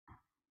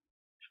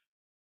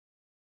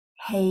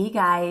Hey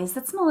guys,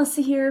 it's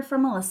Melissa here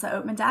from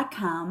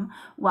melissaoatman.com.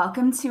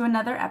 Welcome to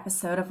another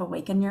episode of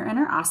Awaken Your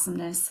Inner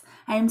Awesomeness.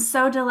 I am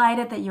so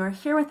delighted that you are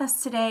here with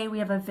us today. We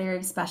have a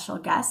very special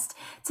guest.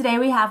 Today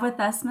we have with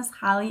us Miss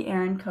Holly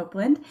Erin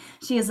Copeland.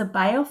 She is a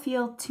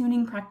biofield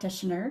tuning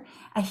practitioner,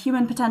 a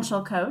human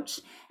potential coach,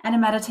 and a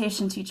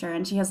meditation teacher.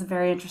 And she has a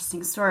very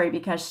interesting story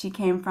because she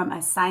came from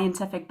a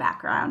scientific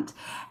background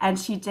and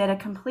she did a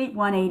complete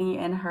 180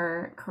 in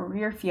her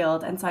career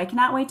field. And so I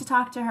cannot wait to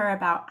talk to her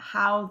about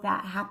how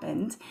that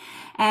happened.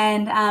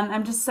 And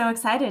I'm just so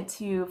excited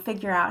to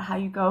figure out how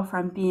you go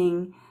from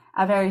being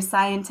a very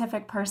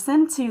scientific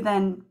person to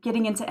then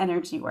getting into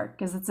energy work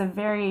because it's a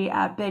very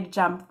big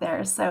jump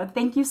there. So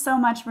thank you so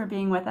much for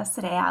being with us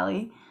today,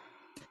 Allie.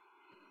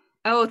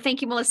 Oh,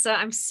 thank you, Melissa.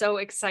 I'm so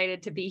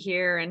excited to be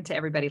here, and to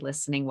everybody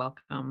listening,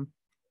 welcome.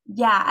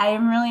 Yeah, I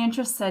am really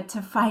interested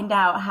to find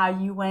out how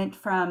you went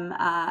from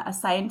a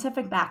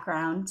scientific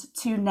background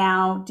to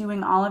now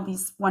doing all of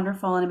these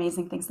wonderful and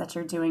amazing things that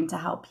you're doing to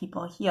help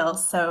people heal.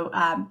 So,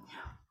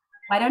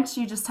 why don't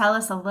you just tell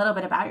us a little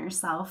bit about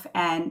yourself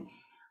and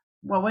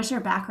what was your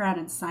background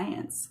in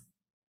science?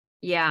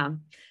 Yeah.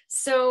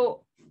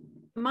 So,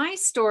 my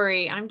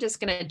story, I'm just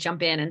going to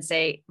jump in and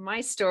say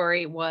my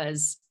story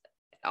was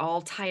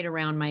all tied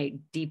around my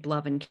deep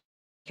love and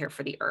care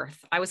for the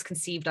earth. I was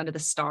conceived under the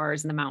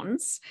stars and the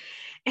mountains,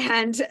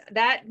 and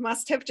that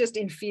must have just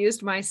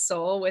infused my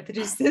soul with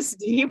just this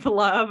deep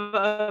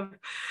love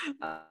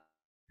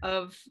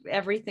of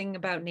everything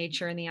about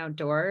nature and the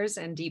outdoors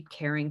and deep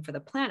caring for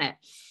the planet.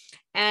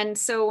 And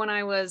so when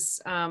I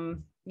was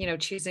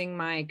choosing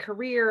my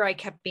career, I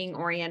kept being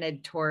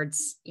oriented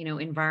towards,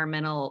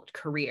 environmental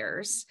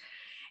careers.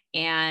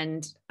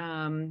 And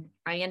I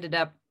ended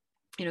up,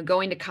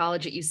 going to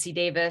college at UC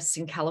Davis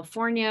in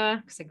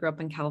California, because I grew up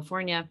in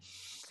California,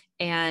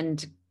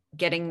 and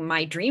getting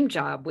my dream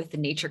job with the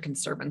Nature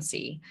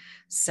Conservancy.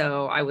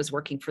 So I was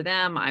working for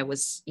them. I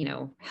was,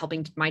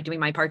 doing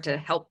my part to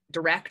help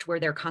direct where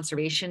their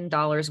conservation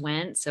dollars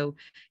went. So,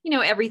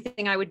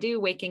 everything I would do,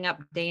 waking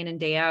up day in and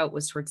day out,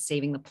 was towards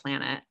saving the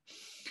planet.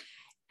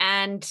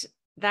 And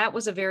that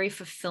was a very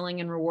fulfilling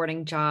and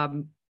rewarding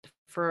job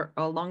for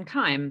a long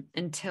time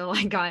until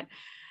I got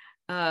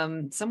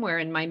somewhere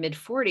in my mid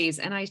 40s.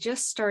 And I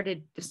just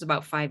started, this was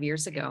about 5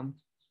 years ago.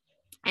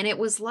 And it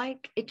was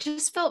like, it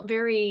just felt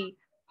very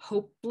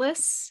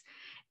hopeless,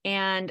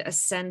 and a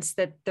sense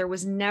that there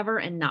was never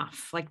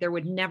enough, like there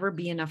would never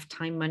be enough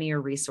time, money,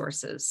 or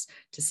resources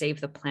to save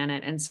the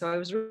planet. And so I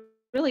was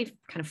really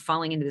kind of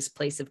falling into this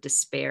place of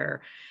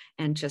despair,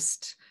 and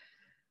just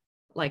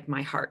like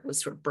my heart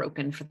was sort of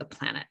broken for the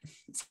planet.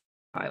 That's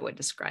how I would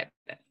describe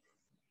it.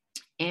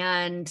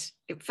 And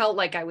it felt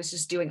like I was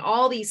just doing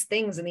all these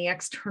things in the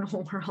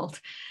external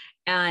world,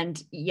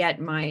 and yet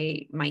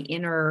my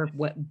inner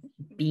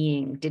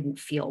being didn't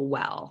feel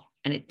well,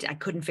 and I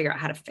couldn't figure out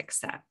how to fix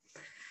that.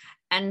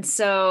 And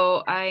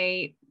so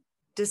I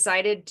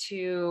decided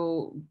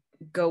to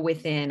go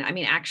within. I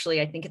mean, actually,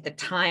 I think at the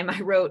time I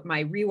wrote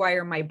my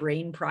Rewire My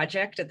Brain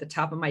project at the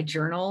top of my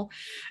journal,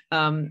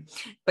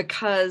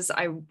 because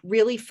I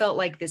really felt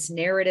like this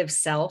narrative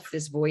self,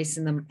 this voice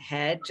in the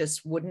head,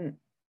 just wouldn't,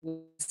 it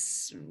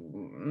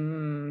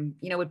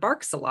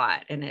barks a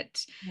lot, and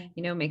it,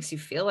 makes you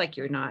feel like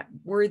you're not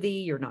worthy,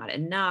 you're not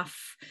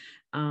enough.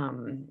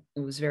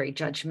 It was very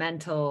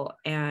judgmental,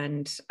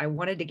 and I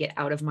wanted to get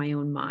out of my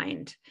own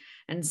mind.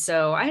 And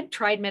so I had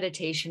tried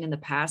meditation in the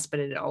past, but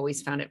it had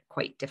always found it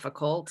quite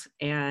difficult.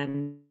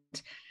 And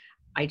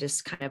I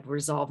just kind of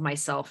resolved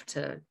myself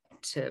to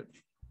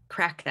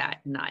crack that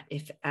nut,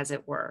 if as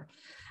it were.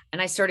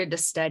 And I started to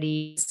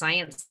study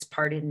science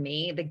part in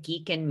me, the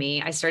geek in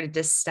me. I started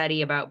to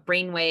study about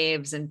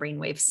brainwaves and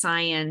brainwave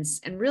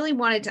science, and really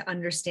wanted to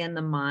understand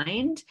the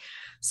mind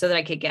so that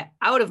I could get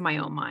out of my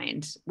own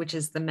mind, which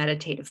is the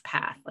meditative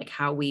path, like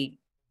how we,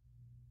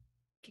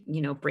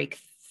 break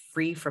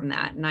free from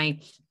that. And I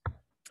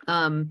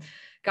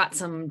got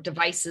some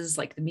devices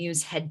like the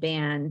Muse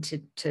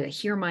headband to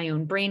hear my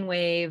own brain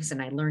waves.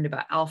 And I learned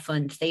about alpha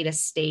and theta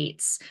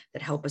states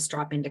that help us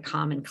drop into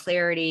calm and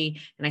clarity.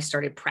 And I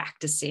started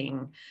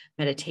practicing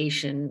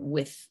meditation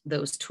with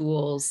those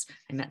tools.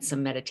 I met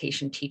some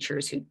meditation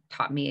teachers who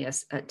taught me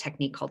a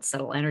technique called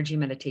subtle energy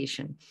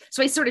meditation.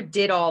 So I sort of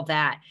did all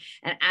that.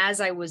 And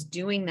as I was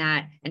doing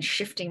that and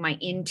shifting my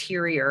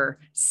interior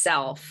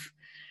self,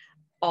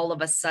 all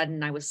of a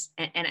sudden and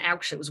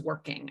actually it was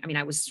working. I mean,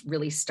 I was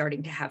really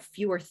starting to have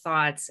fewer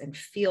thoughts and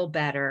feel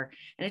better.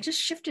 And it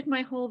just shifted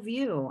my whole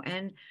view.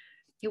 And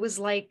it was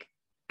like,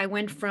 I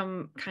went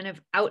from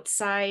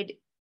outside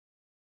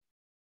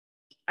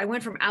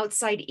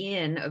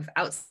in, of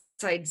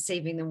outside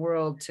saving the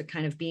world, to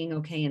kind of being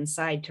okay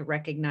inside, to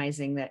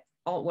recognizing that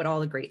what all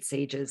the great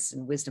sages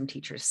and wisdom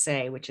teachers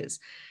say, which is,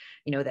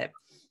 that,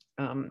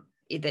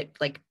 that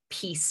like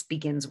peace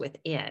begins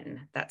within.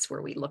 That's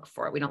where we look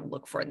for it. We don't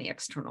look for it in the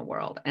external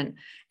world. And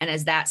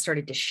as that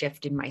started to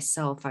shift in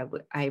myself,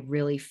 I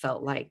really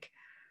felt like,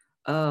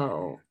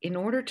 oh, in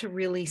order to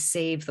really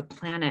save the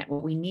planet,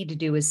 what we need to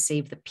do is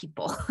save the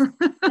people.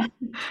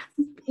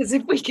 Because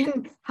if we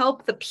can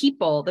help the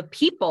people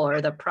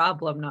are the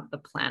problem, not the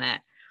planet.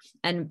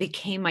 And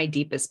became my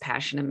deepest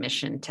passion and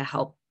mission to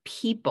help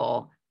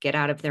people get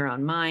out of their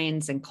own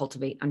minds and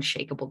cultivate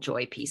unshakable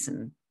joy, peace,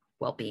 and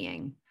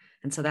well-being.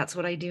 And so that's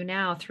what I do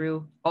now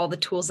through all the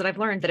tools that I've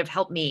learned that have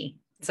helped me.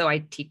 So I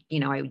teach,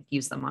 I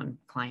use them on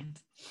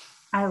clients.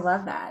 I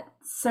love that.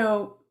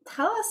 So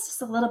tell us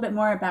just a little bit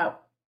more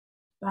about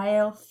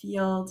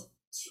biofield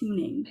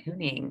tuning.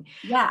 Tuning.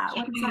 Yeah.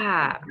 What exactly is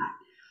that?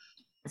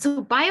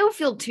 So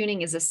biofield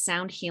tuning is a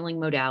sound healing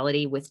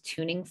modality with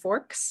tuning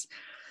forks,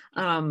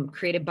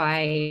 created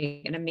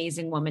by an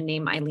amazing woman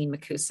named Eileen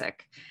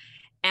McCusick.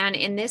 And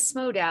in this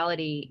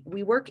modality,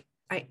 we work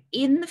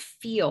in the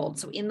field,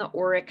 so in the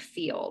auric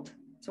field.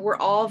 So we're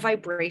all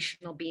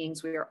vibrational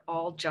beings. We are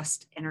all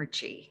just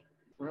energy.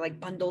 We're like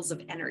bundles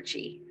of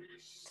energy.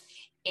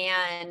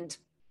 And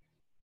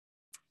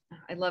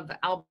I love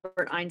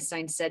Albert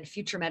Einstein said,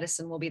 future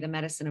medicine will be the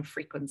medicine of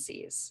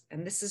frequencies.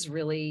 And this has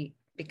really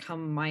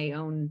become my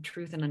own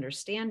truth and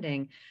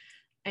understanding.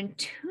 And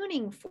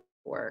tuning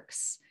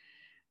forks,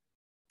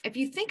 if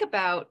you think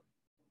about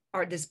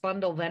this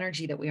bundle of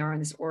energy that we are in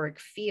this auric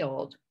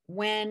field,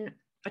 when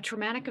a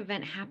traumatic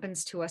event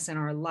happens to us in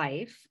our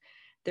life,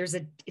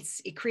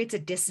 it creates a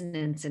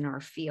dissonance in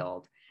our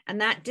field.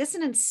 And that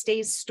dissonance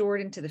stays stored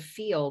into the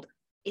field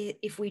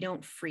if we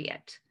don't free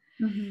it.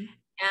 Mm-hmm.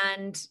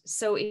 And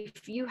so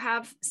if you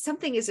have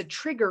something is a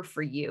trigger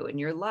for you in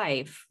your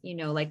life,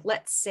 like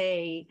let's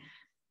say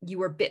you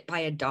were bit by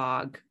a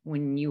dog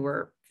when you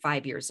were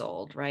 5 years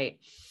old, right?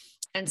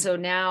 And so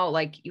now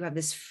like you have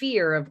this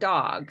fear of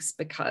dogs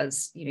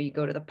because, you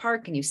go to the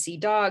park and you see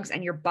dogs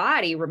and your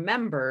body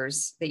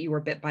remembers that you were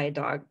bit by a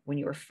dog when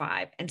you were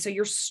 5. And so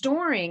you're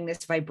storing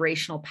this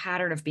vibrational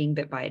pattern of being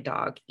bit by a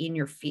dog in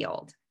your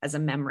field as a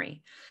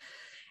memory.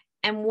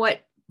 And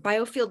what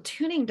biofield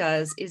tuning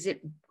does is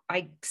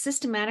I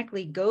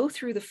systematically go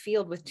through the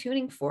field with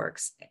tuning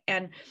forks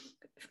and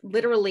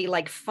literally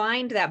like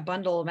find that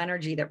bundle of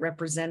energy that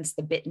represents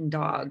the bitten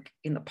dog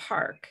in the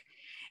park.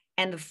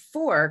 And the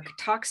fork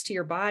talks to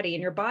your body,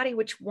 and your body,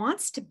 which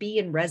wants to be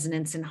in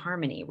resonance and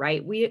harmony,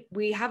 right? We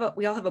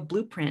all have a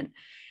blueprint,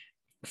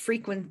 a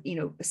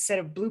set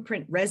of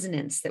blueprint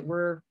resonance that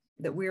we're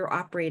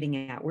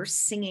operating at. We're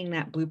singing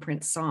that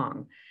blueprint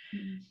song.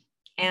 Mm-hmm.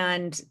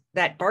 And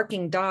that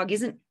barking dog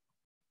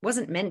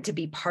wasn't meant to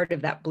be part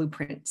of that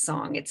blueprint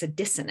song. It's a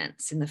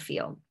dissonance in the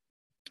field.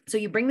 So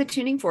you bring the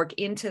tuning fork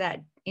into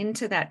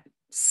that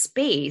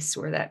space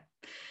where that,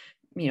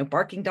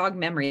 barking dog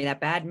memory, that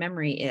bad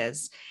memory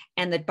is,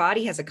 and the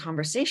body has a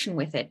conversation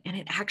with it. And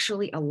it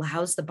actually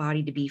allows the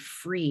body to be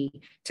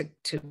free to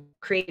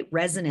create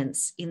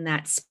resonance in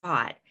that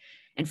spot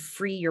and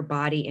free your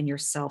body and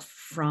yourself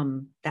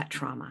from that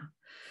trauma.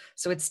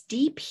 So it's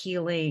deep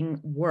healing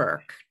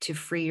work to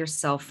free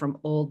yourself from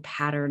old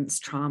patterns,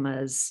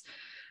 traumas,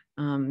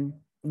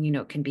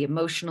 can be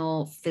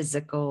emotional,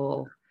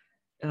 physical,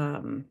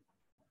 trauma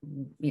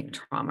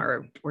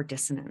or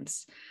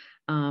dissonance.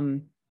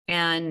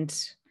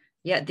 And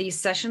yeah, these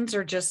sessions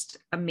are just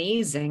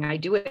amazing. I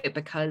do it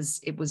because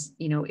it was,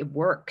 it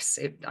works.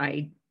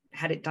 I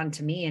had it done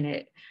to me,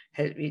 and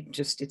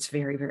it's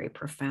very, very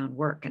profound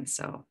work. And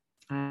so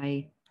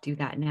I do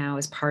that now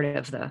as part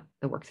of the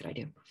work that I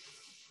do.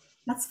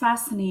 That's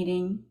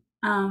fascinating.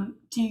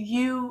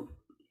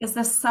 Is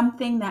this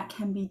something that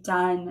can be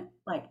done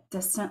like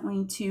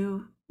distantly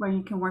too, where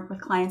you can work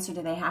with clients, or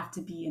do they have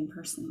to be in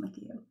person with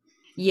you?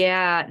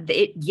 Yeah,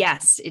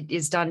 yes, it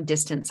is done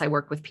distance. I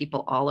work with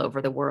people all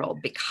over the world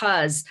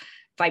because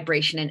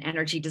vibration and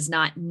energy does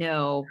not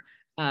know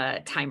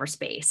time or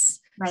space.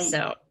 Right.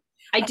 So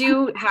I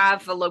do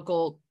have a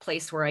local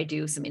place where I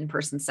do some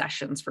in-person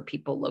sessions for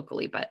people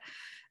locally, but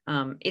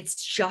it's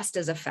just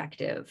as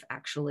effective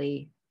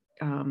actually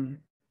to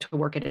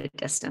work at a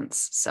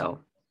distance.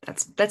 So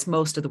that's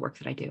most of the work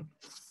that I do.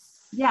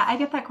 Yeah, I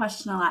get that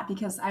question a lot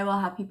because I will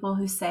have people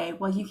who say,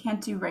 well, you can't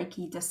do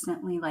Reiki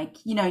distantly. Like,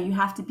 you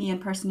have to be in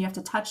person, you have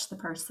to touch the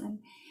person.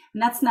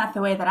 And that's not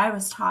the way that I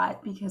was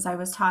taught, because I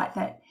was taught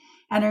that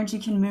energy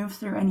can move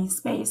through any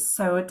space.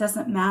 So it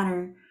doesn't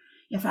matter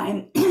if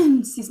I'm,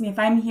 if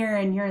I'm here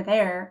and you're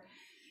there,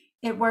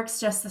 it works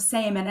just the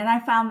same. And I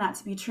found that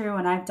to be true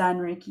when I've done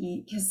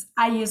Reiki, because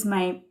I use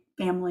my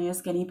family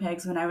as guinea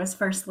pigs. When I was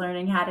first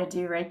learning how to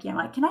do Reiki, I'm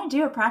like, can I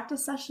do a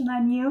practice session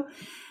on you?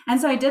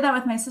 And so I did that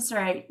with my sister.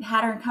 I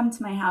had her come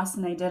to my house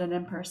and I did an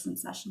in-person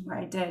session where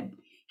I did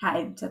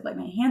lay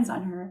my hands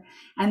on her.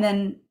 And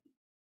then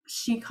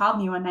she called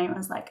me one night and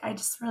was like, I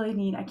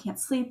can't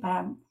sleep.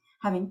 I'm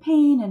having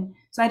pain. And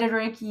so I did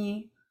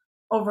Reiki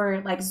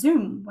over like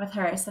Zoom with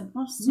her. I said,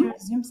 well, just do a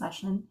Zoom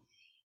session.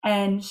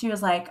 And she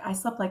was like, I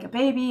slept like a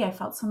baby. I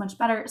felt so much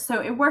better.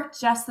 So it worked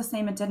just the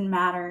same. It didn't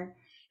matter.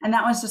 And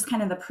that was just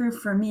kind of the proof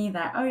for me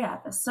that, oh yeah,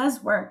 this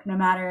does work no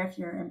matter if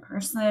you're in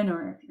person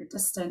or if you're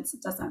distance,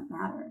 it doesn't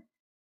matter.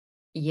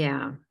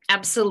 Yeah,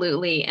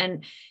 absolutely.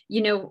 And,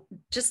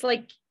 just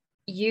like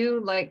you,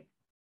 like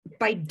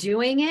by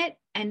doing it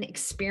and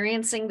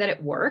experiencing that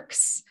it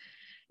works,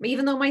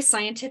 even though my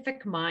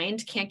scientific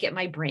mind can't get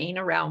my brain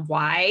around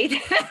why,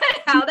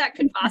 how that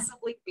could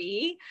possibly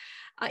be,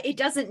 it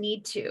doesn't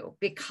need to,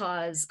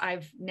 because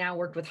I've now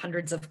worked with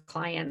hundreds of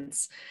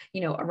clients,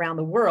 around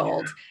the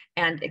world,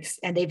 and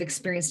they've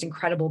experienced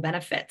incredible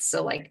benefits.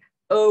 So like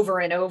over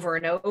and over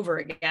and over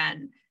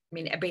again, I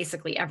mean,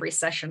 basically every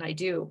session I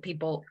do,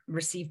 people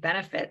receive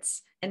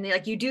benefits, and they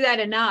like, you do that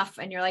enough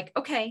and you're like,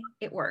 okay,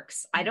 it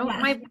works. I don't,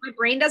 my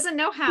brain doesn't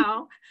know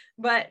how,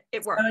 but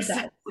it works. So it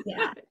does.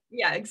 Yeah.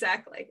 Yeah,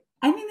 exactly.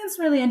 I think that's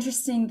really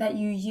interesting that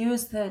you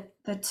use the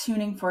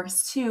tuning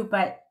forks too,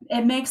 but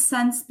it makes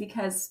sense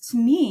because to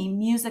me,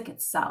 music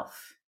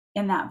itself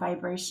and that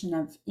vibration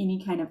of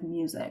any kind of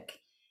music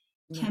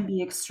can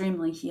be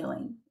extremely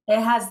healing.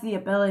 It has the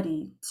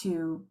ability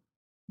to,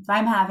 if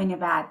I'm having a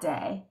bad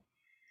day,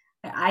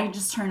 I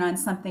just turn on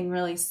something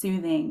really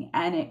soothing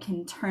and it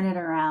can turn it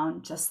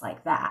around just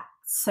like that.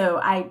 So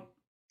I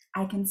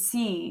can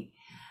see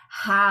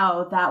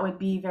how that would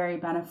be very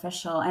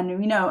beneficial. And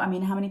I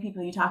mean, how many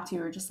people you talk to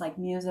are just like,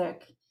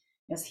 music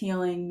is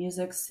healing,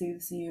 music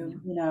soothes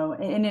you,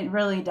 and it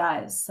really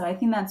does. So I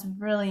think that's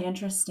really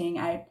interesting.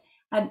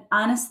 I'd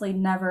honestly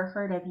never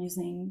heard of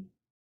using,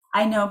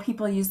 I know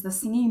people use the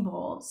singing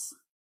bowls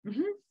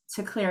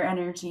to clear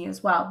energy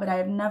as well, but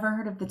I've never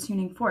heard of the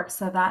tuning fork.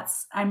 So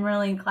I'm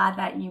really glad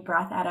that you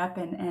brought that up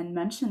and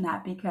mentioned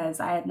that, because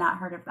I had not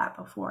heard of that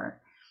before.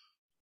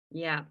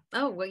 Yeah.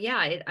 Oh, well,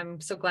 yeah.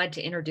 I'm so glad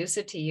to introduce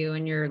it to you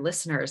and your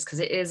listeners, because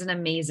it is an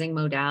amazing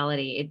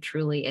modality. It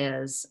truly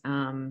is.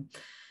 And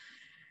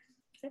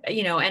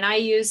I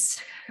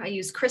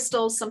use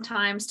crystals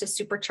sometimes to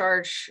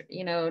supercharge,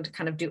 to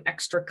kind of do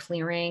extra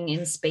clearing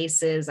in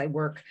spaces. I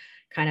work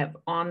kind of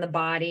on the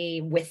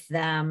body with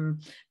them,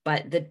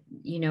 but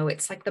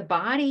it's like the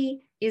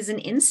body is an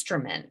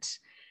instrument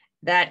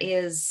that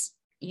is,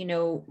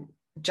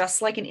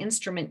 just like an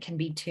instrument can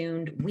be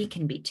tuned, we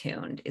can be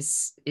tuned,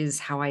 is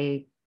how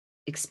I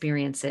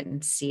experience it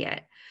and see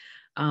it.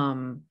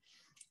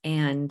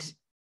 And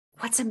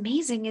what's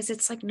amazing is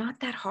it's like not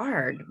that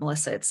hard,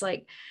 Melissa.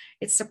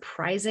 It's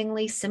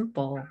surprisingly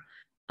simple,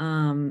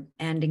 and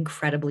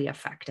incredibly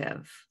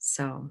effective.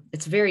 So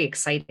it's very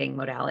exciting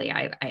modality.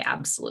 I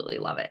absolutely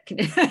love it.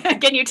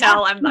 Can you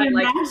tell? I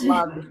love this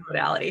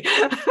modality.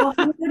 Well,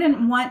 I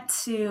wouldn't want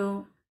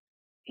to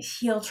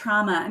heal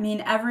trauma. I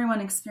mean, everyone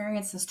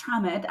experiences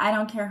trauma. I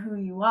don't care who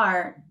you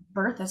are.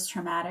 Birth is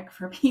traumatic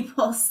for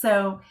people.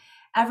 So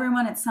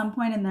everyone at some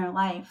point in their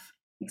life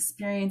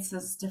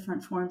experiences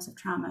different forms of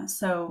trauma.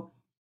 So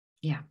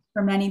yeah,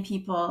 for many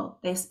people,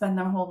 they spend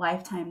their whole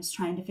lifetimes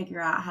trying to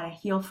figure out how to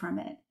heal from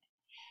it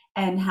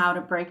and how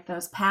to break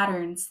those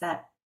patterns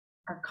that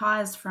are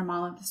caused from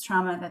all of this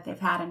trauma that they've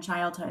had in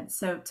childhood.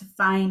 So to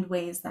find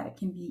ways that it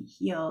can be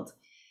healed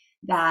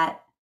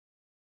that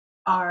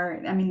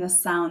are, I mean,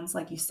 this sounds,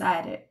 like you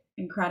said,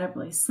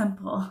 incredibly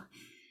simple.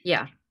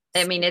 Yeah.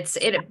 I mean, it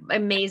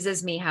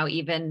amazes me how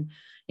even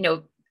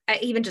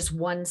just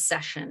one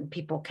session,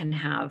 people can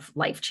have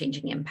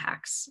life-changing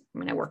impacts. I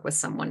mean, I worked with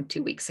someone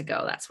 2 weeks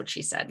ago. That's what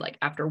she said. Like,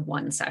 after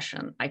one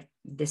session,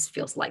 this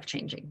feels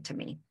life-changing to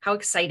me. How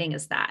exciting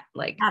is that?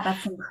 Like, yeah,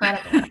 that's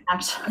incredible,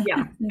 actually.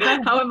 Yeah.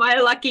 How am I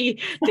lucky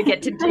to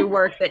get to do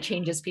work that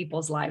changes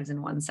people's lives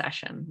in one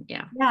session?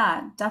 Yeah.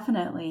 Yeah,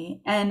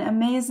 definitely. And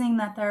amazing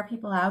that there are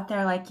people out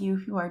there like you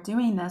who are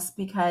doing this,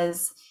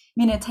 because, I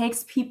mean, it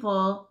takes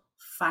people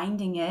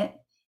finding it.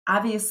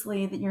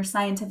 Obviously, that your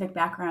scientific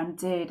background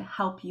did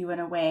help you in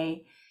a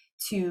way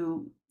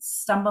to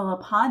stumble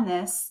upon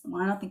this.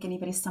 Well, I don't think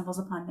anybody stumbles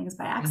upon things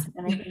by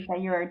accident. I think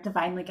that you're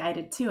divinely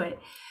guided to it.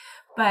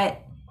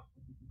 But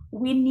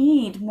we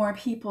need more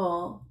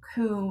people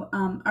who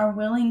are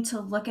willing to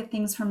look at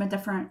things from a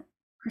different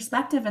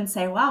perspective and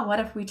say, wow, what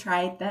if we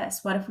tried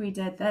this? What if we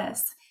did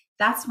this?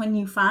 That's when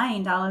you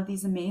find all of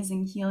these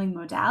amazing healing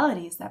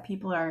modalities that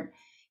people are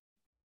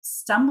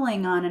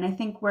stumbling on. And I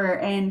think we're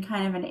in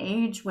kind of an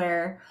age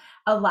where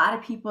a lot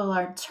of people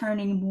are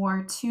turning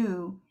more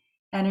to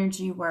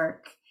energy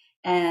work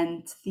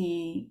and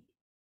the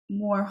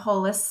more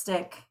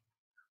holistic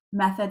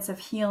methods of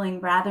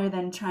healing, rather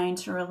than trying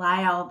to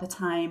rely all the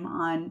time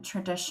on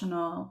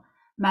traditional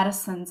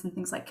medicines and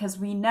things like, because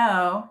we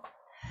know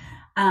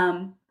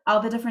all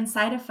the different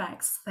side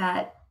effects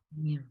that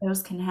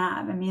those can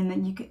have. I mean, that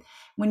you could,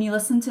 when you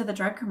listen to the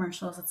drug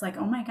commercials, it's like,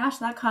 oh my gosh,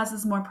 that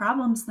causes more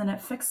problems than it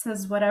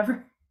fixes,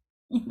 whatever.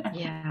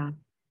 Yeah.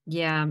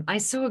 Yeah. I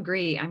so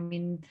agree. I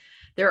mean,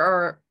 there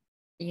are,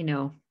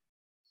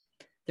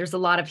 there's a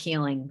lot of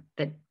healing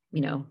that,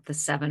 the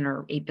 7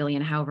 or 8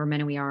 billion, however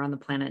many we are on the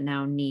planet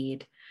now,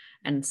 need.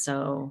 And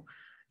so,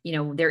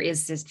 there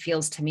is this,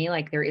 feels to me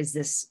like there is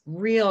this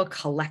real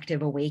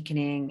collective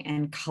awakening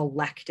and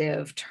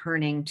collective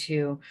turning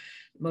to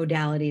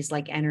modalities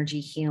like energy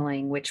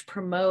healing, which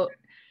promote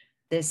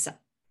this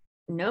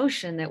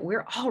notion that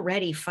we're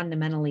already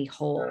fundamentally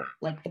whole.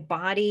 Like, the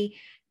body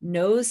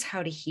knows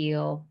how to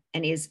heal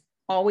and is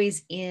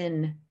always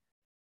in,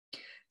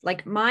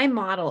 like, my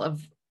model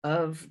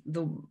of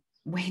the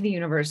way the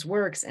universe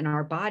works and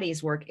our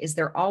bodies work is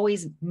they're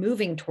always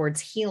moving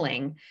towards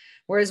healing.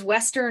 Whereas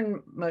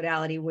Western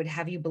modality would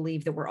have you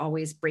believe that we're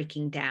always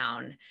breaking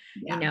down,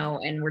 Yeah.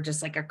 and we're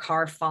just like a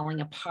car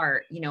falling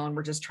apart, and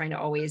we're just trying to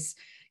always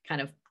kind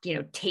of,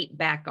 tape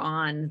back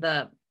on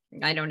the,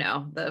 I don't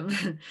know,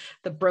 the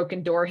the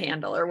broken door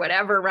handle or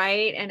whatever,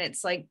 right? And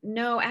it's like,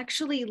 no,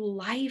 actually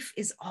life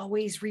is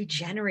always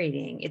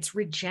regenerating. It's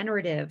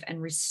regenerative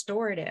and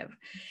restorative.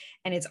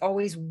 And it's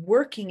always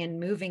working and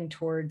moving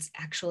towards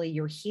actually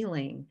your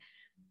healing,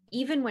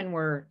 even when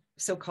we're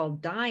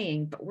so-called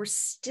dying, but we're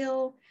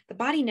still, the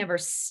body never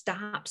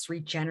stops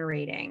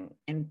regenerating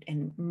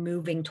and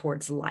moving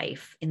towards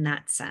life in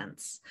that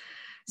sense.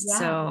 Yeah.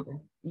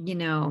 So,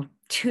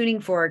 tuning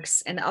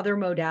forks and other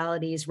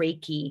modalities,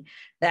 Reiki,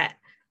 that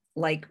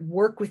like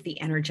work with the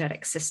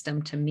energetic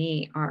system, to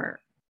me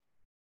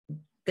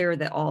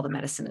they're all the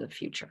medicine of the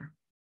future.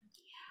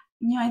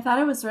 I thought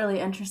it was really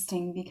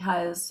interesting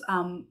because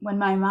when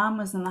my mom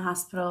was in the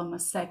hospital and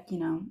was sick,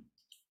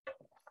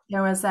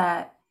 there was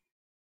the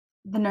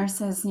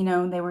nurses,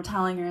 they were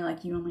telling her,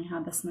 like, you only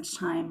have this much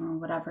time or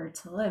whatever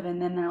to live.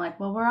 And then they're like,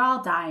 well, we're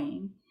all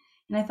dying.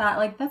 And I thought,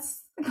 like,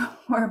 that's like a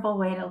horrible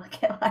way to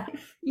look at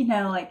life,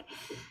 like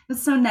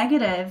it's so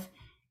negative.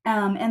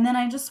 And then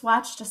I just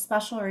watched a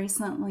special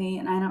recently,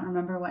 and I don't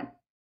remember what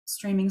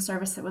streaming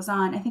service it was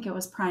on. I think it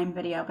was Prime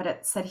Video, but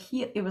it said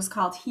it was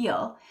called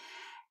Heal.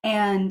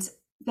 And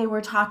they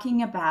were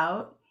talking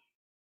about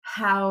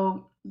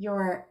how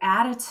your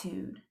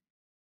attitude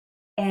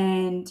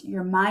and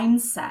your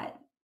mindset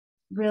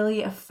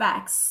really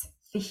affects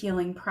the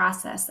healing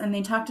process. And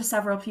they talked to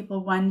several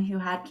people, one who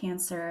had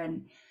cancer,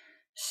 and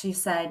she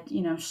said,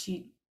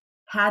 she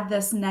had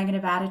this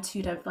negative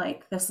attitude of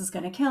like, this is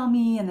going to kill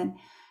me.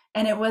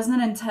 And it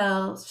wasn't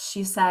until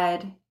she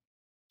said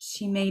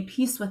she made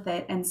peace with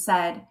it and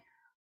said,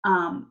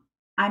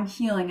 I'm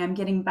healing, I'm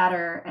getting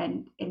better,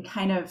 and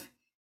kind of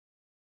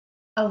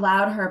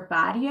allowed her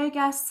body, I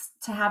guess,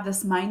 to have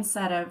this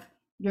mindset of,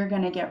 you're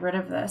going to get rid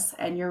of this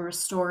and you're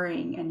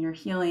restoring and you're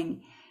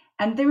healing.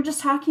 And they were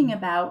just talking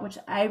about, which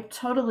I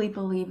totally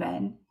believe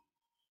in,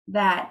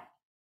 that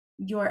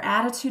your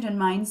attitude and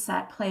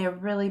mindset play a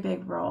really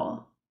big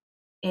role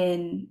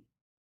in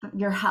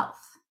your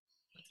health.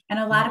 And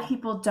a lot of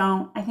people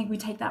don't, I think we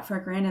take that for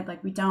granted.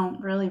 Like, we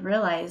don't really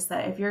realize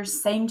that if you're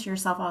saying to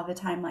yourself all the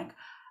time, like,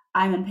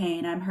 I'm in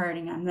pain, I'm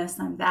hurting, I'm this,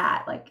 I'm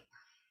that, like,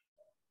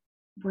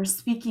 we're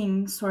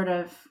speaking sort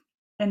of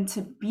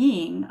into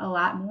being a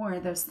lot more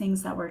those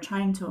things that we're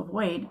trying to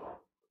avoid,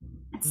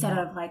 instead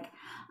of like,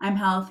 I'm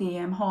healthy,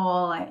 I'm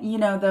whole,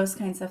 those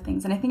kinds of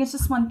things. And I think it's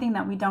just one thing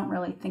that we don't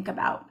really think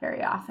about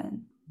very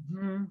often.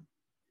 Mm-hmm.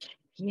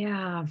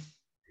 Yeah.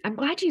 I'm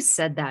glad you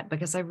said that,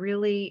 because I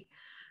really,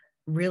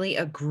 really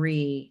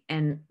agree.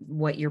 And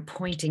what you're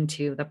pointing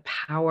to, the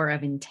power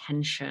of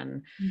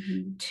intention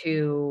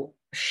to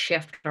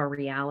shift our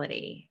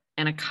reality.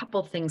 And a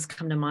couple things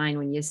come to mind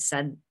when you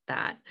said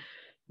that.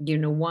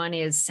 One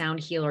is sound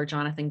healer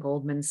Jonathan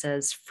Goldman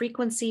says,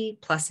 frequency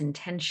plus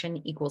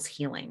intention equals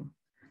healing.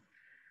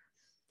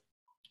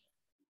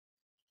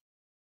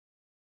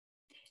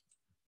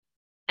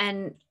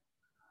 And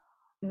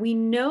we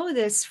know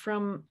this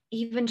from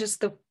even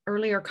just the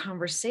earlier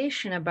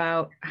conversation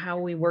about how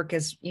we work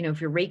as,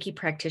 if you're Reiki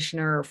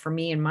practitioner, or for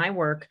me in my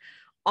work,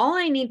 all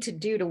I need to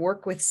do to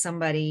work with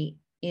somebody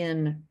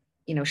in,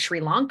 Sri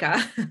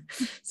Lanka,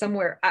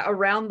 somewhere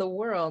around the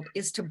world,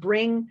 is to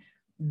bring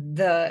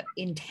the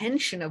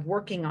intention of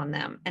working on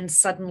them, and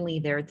suddenly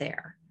they're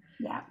there.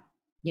 Yeah.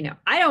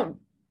 I don't,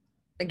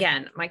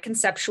 again, my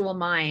conceptual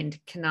mind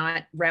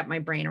cannot wrap my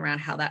brain around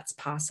how that's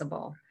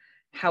possible.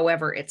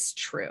 However, it's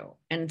true.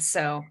 And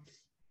so,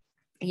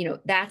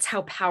 that's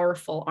how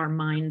powerful our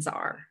minds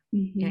are.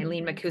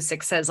 Eileen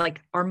McCusick says,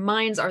 like, our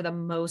minds are the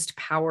most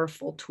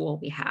powerful tool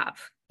we have,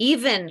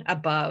 even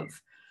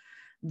above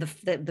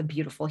the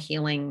beautiful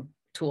healing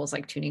tools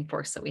like tuning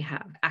forks that we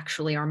have.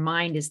 Actually, our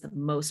mind is the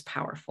most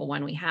powerful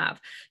one we have.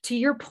 To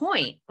your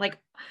point, like,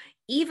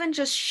 even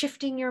just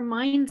shifting your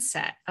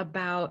mindset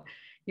about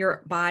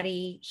your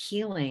body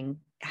healing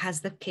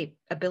has the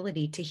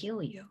capability to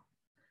heal you.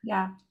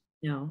 Yeah.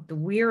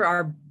 We're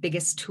our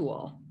biggest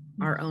tool,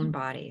 our own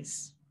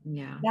bodies.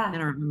 Yeah.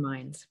 And our own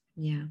minds.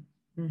 Yeah.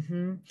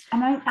 Mm-hmm.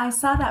 And I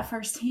saw that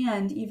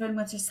firsthand, even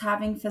with just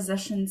having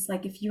physicians.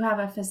 Like, if you have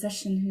a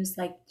physician who's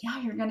like,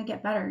 yeah, you're going to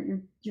get better,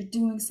 you're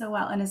doing so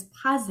well, and is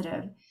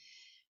positive,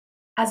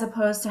 as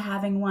opposed to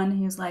having one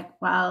who's like,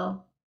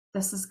 well,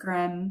 this is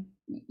grim.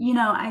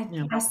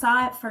 I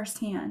saw it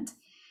firsthand.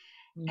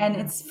 Yeah. And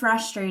it's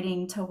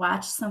frustrating to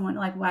watch someone,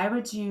 like, why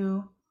would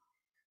you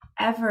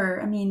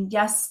ever,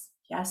 yes,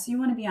 you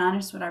want to be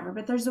honest, whatever,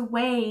 but there's a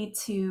way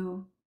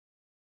to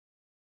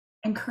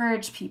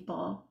encourage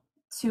people,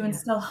 to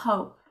instill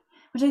hope,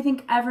 which I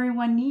think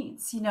everyone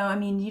needs. You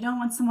don't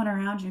want someone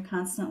around you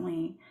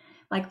constantly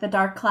like the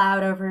dark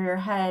cloud over your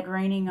head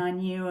raining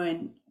on you,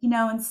 and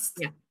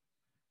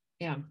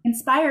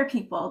inspire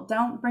people.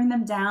 Don't bring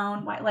them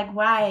down.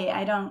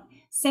 Why?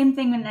 Same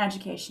thing in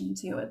education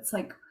too. It's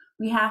like,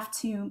 we have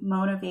to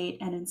motivate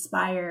and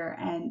inspire,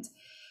 and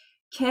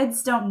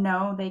kids don't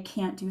know they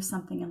can't do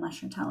something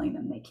unless you're telling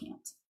them they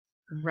can't.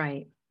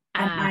 Right.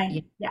 And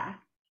Yeah. yeah.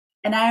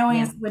 And I Yeah.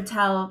 always would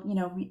tell,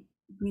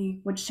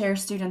 we would share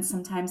students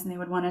sometimes and they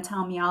would want to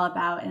tell me all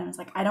about it. And I was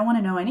like, I don't want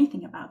to know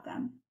anything about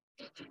them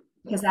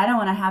because I don't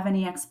want to have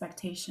any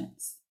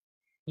expectations.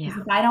 Because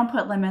Yeah. if I don't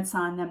put limits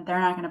on them, they're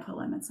not going to put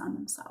limits on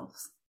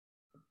themselves.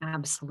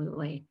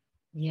 Absolutely.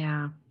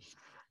 Yeah.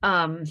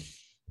 Um,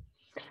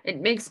 it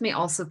makes me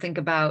also think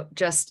about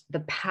just the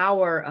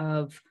power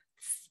of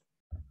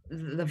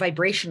the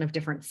vibration of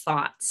different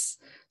thoughts.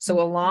 So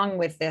along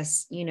with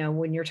this,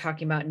 when you're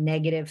talking about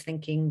negative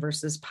thinking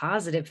versus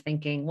positive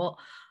thinking, well,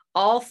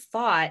 all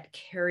thought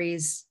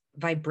carries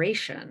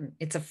vibration.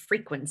 It's a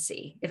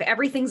frequency. If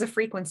everything's a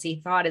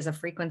frequency, thought is a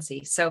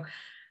frequency. So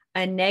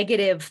a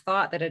negative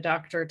thought that a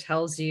doctor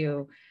tells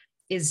you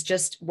is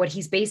just what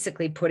he's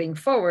basically putting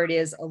forward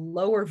is a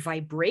lower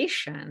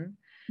vibration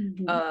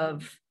Mm-hmm.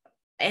 of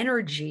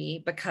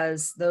energy,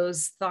 because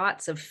those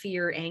thoughts of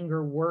fear,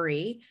 anger,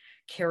 worry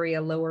carry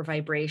a lower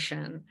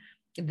vibration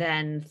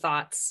than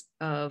thoughts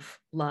of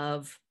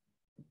love,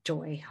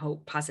 joy,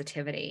 hope,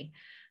 positivity.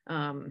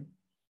 And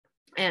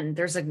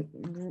there's a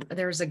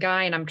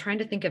guy, and I'm trying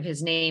to think of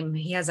his name.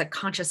 He has a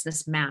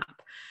consciousness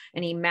map,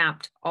 and he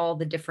mapped all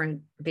the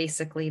different,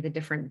 basically the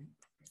different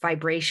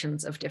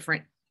vibrations of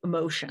different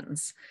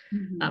emotions.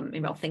 Mm-hmm.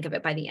 Maybe I'll think of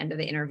it by the end of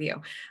the interview.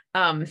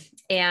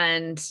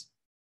 And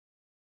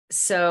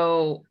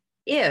so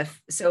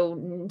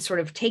sort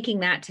of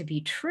taking that to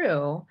be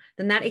true,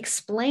 then that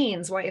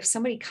explains why if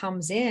somebody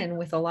comes in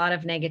with a lot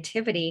of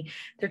negativity,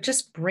 they're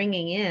just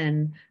bringing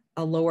in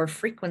a lower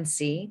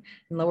frequency,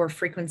 and lower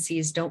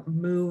frequencies don't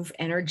move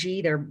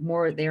energy. They're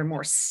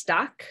more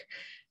stuck.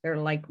 They're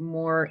like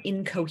more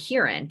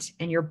incoherent,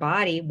 and your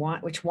body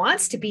which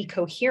wants to be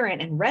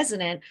coherent and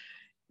resonant,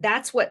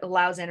 that's what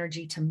allows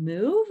energy to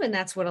move. And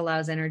that's what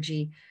allows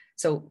energy.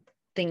 So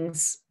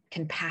things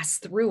can pass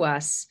through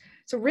us.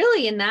 So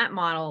really in that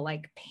model,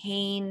 like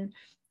pain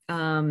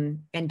and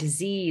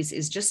disease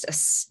is just a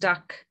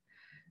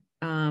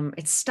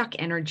it's stuck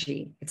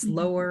energy. It's Mm-hmm.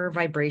 lower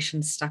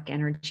vibration, stuck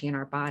energy in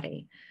our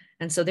body.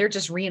 And so they're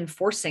just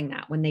reinforcing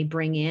that when they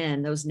bring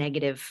in those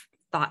negative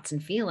thoughts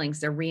and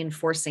feelings, they're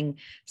reinforcing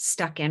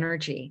stuck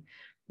energy.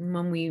 And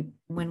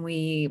when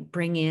we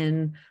bring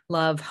in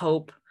love,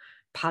 hope,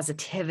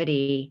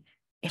 positivity,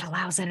 it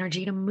allows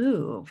energy to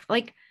move.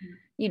 Like,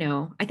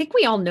 I think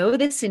we all know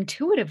this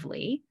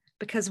intuitively,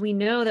 because we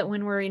know that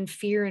when we're in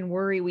fear and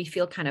worry, we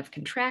feel kind of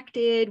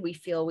contracted. We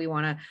feel we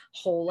want to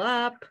hole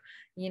up,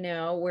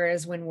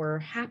 whereas when we're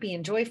happy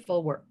and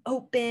joyful, we're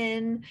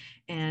open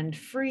and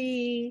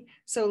free.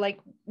 So like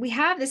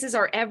this is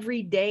our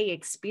everyday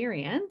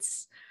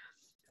experience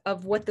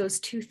of what those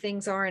two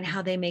things are and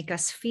how they make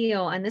us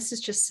feel. And this is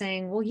just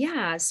saying, well,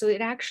 yeah, so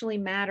it actually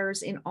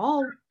matters in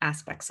all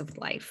aspects of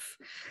life.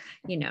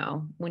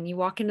 When you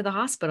walk into the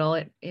hospital,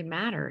 it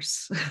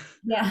matters.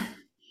 Yeah.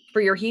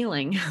 For your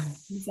healing.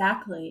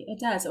 Exactly. It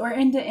does. Or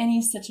into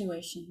any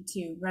situation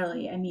too,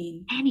 really. I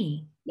mean,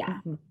 yeah.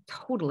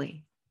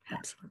 Totally. Yeah.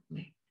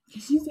 Absolutely.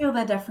 Because you feel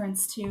the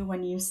difference too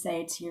when you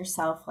say to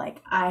yourself,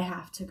 like, I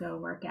have to go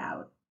work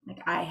out.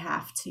 Like, I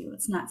have to.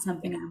 It's not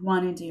something I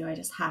want to do. I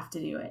just have to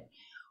do it.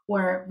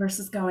 Or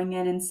versus going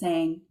in and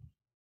saying,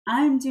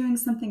 I'm doing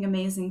something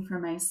amazing for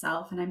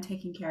myself and I'm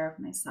taking care of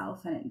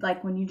myself. And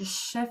like when you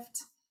just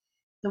shift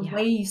the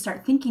way you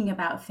start thinking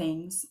about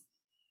things,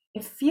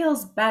 it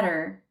feels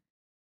better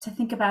to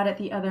think about it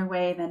the other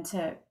way than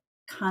to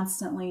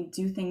constantly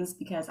do things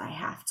because I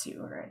have to,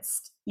 or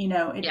it's,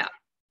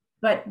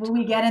 but when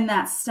we get in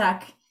that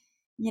stuck,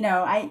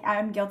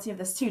 I'm guilty of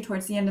this too.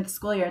 Towards the end of the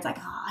school year, it's like,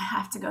 oh, I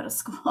have to go to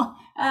school.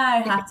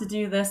 I have to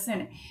do this.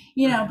 And,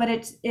 but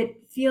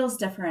it feels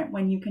different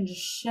when you can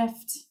just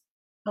shift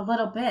a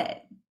little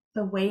bit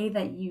the way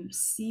that you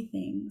see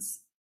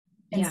things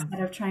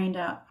instead of trying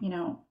to,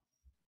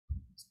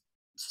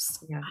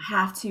 just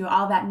have to,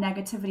 all that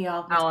negativity,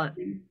 all the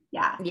time.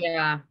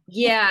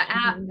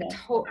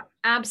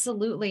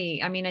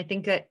 Absolutely. I mean, I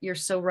think that you're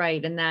so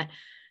right. And that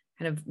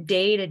kind of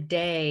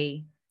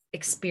day-to-day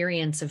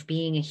experience of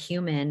being a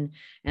human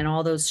and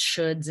all those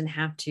shoulds and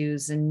have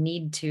tos and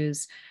need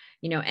tos,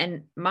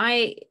 and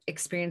my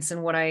experience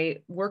and what I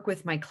work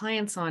with my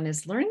clients on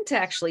is learning to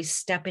actually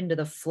step into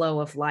the flow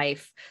of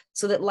life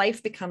so that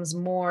life becomes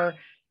more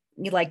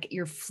like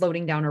you're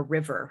floating down a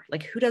river.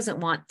 Like, who doesn't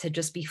want to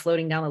just be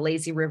floating down a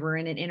lazy river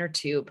in an inner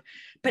tube?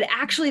 But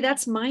actually,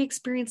 that's my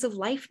experience of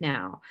life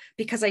now,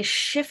 because I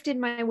shifted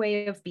my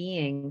way of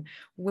being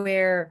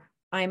where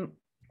I'm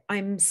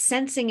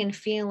sensing and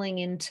feeling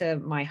into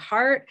my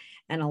heart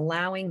and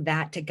allowing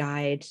that to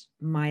guide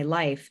my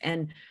life.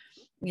 And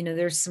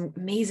there's some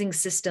amazing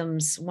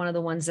systems. One of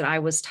the ones that I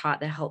was taught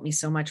that helped me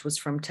so much was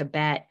from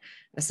Tibet,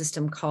 a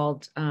system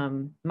called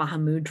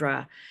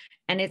Mahamudra.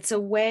 And it's a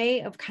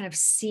way of kind of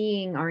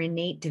seeing our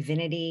innate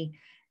divinity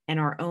and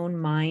our own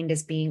mind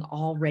as being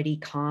already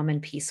calm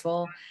and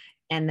peaceful.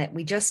 And that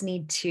we just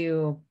need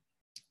to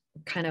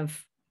kind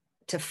of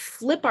to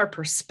flip our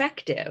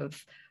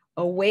perspective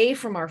away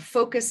from our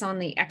focus on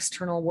the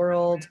external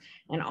world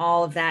and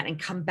all of that, and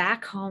come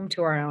back home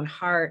to our own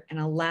heart and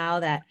allow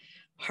that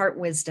heart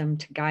wisdom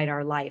to guide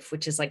our life,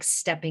 which is like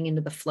stepping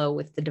into the flow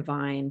with the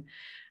divine,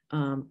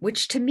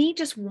 which to me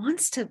just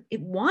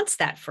it wants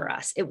that for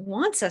us. It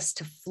wants us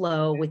to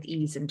flow with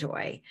ease and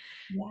joy.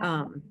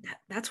 Yeah.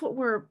 That's what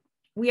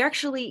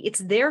it's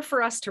there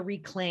for us to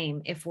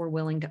reclaim if we're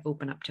willing to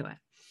open up to it.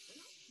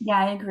 Yeah,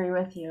 I agree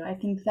with you. I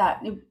think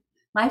that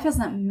life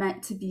isn't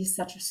meant to be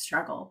such a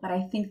struggle, but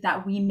I think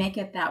that we make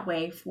it that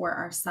way for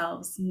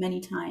ourselves many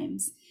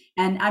times.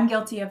 And I'm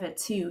guilty of it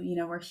too. You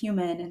know, we're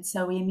human. And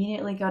so we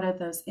immediately go to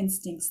those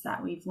instincts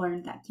that we've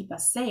learned that keep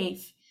us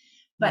safe.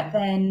 But Yeah.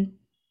 then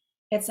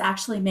it's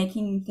actually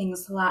making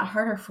things a lot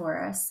harder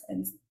for us.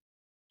 And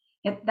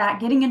that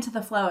getting into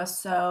the flow is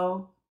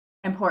so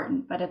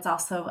important, but it's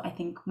also, I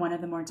think, one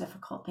of the more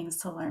difficult things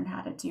to learn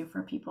how to do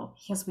for people,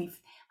 because we've,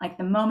 like,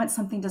 the moment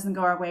something doesn't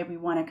go our way, we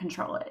want to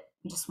control it.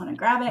 We just want to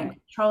grab it and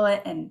control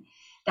it, and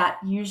that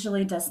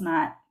usually does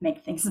not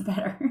make things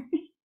better.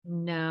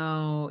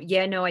 No,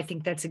 yeah, no, I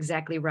think that's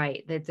exactly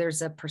right. That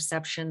there's a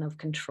perception of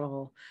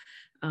control,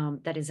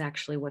 that is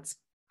actually what's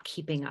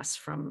keeping us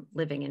from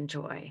living in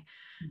joy.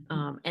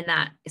 And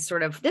that is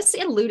this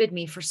eluded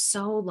me for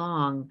so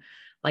long.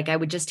 Like I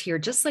would just hear,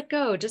 just let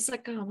go, just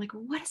let go. I'm like,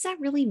 what does that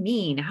really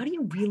mean? How do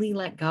you really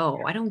let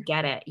go? I don't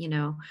get it, you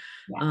know?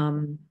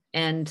 Yeah.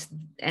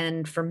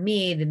 And for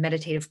me, the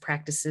meditative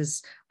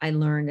practices I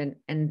learned,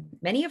 and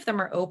many of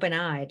them are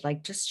open-eyed,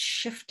 like just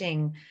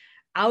shifting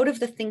out of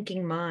the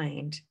thinking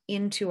mind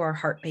into our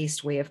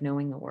heart-based way of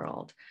knowing the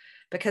world.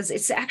 Because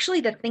it's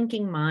actually the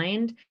thinking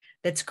mind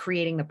that's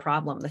creating the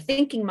problem. The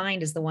thinking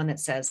mind is the one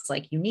that says,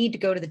 like, you need to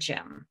go to the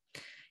gym.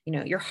 You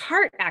know, your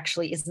heart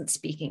actually isn't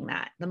speaking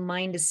that. The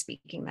mind is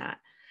speaking that.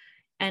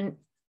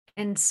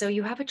 And so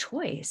you have a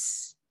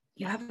choice.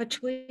 You have a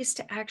choice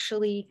to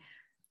actually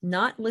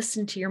not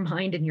listen to your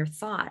mind and your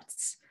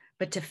thoughts,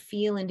 but to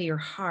feel into your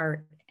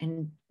heart.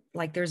 And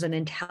like there's an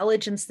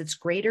intelligence that's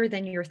greater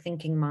than your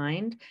thinking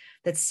mind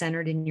that's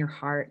centered in your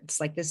heart. It's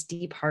like this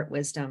deep heart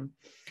wisdom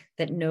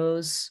that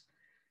knows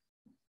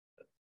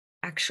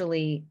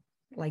actually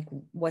like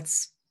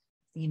what's,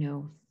 you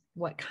know,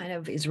 what kind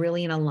of is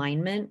really in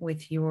alignment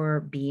with your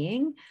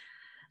being.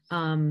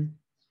 And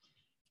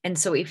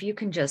so if you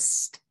can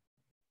just,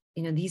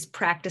 you know, these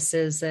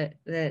practices that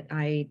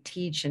I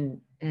teach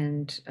and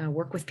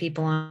work with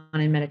people on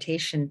in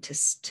meditation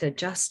to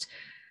just,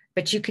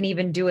 but you can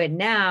even do it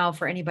now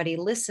for anybody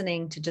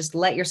listening, to just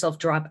let yourself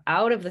drop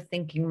out of the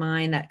thinking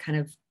mind, that kind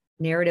of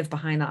narrative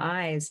behind the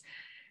eyes,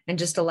 and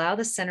just allow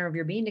the center of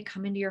your being to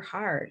come into your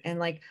heart, and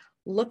like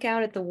look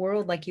out at the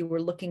world like you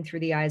were looking through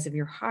the eyes of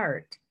your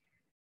heart,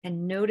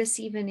 and notice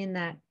even in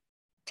that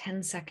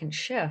 10-second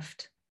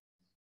shift,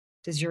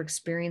 does your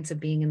experience of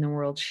being in the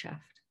world shift?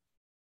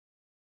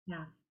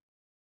 Yeah,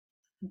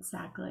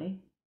 exactly.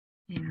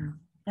 Yeah.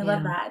 I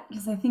love that,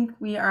 because I think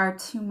we are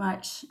too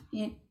much,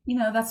 you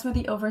know, that's where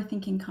the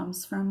overthinking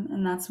comes from.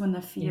 And that's when the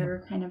Yeah.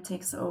 fear kind of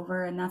takes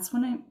over. And that's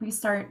when we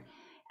start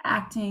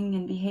acting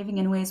and behaving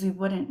in ways we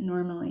wouldn't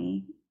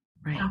normally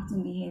Right. act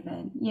and behave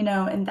in, you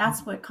know, and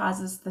that's what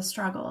causes the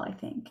struggle, I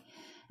think.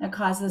 It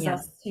causes Yeah.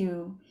 us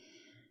to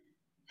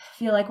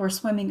feel like we're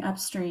swimming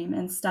upstream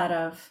instead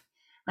of,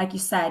 like you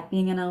said,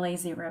 being in a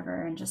lazy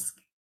river and just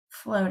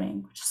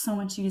floating, which is so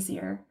much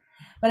easier.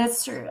 But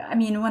it's true. I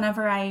mean,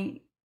 whenever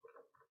I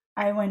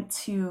went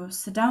to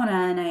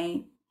Sedona and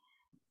I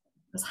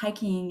was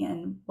hiking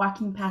and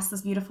walking past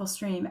this beautiful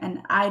stream,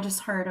 and I just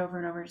heard over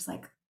and over, just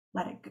like,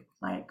 let it go,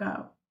 let it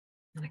go,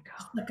 Let it go.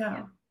 just let Yeah.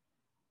 go.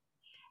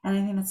 And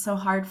I think that's so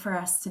hard for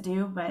us to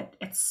do, but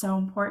it's so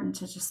important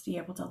to just be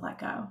able to let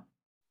go.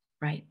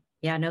 Right.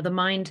 Yeah. No, the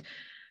mind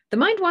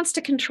wants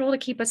to control to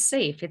keep us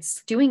safe.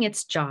 It's doing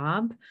its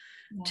job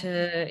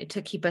Yeah.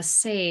 to keep us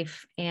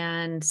safe.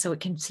 And so it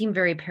can seem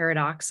very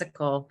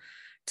paradoxical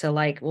to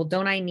like, well,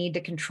 don't I need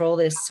to control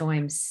this so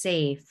I'm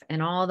safe?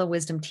 And all the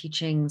wisdom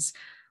teachings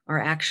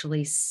are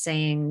actually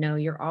saying, no,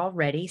 you're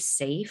already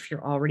safe.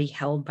 You're already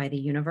held by the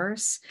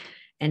universe.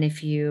 And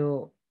if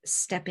you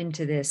step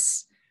into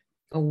this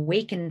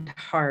awakened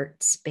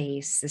heart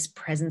space, this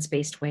presence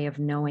based way of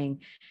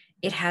knowing,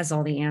 it has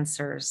all the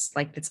answers,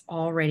 like that's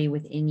already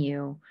within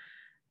you.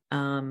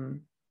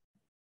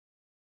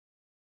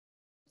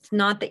 It's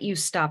not that you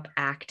stop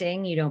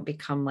acting, you don't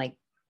become like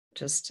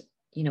just,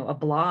 you know, a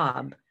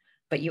blob,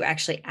 but you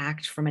actually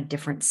act from a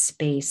different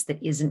space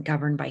that isn't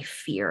governed by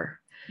fear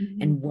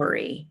Mm-hmm. and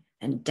worry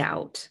and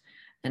doubt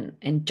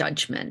and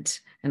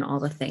judgment and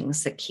all the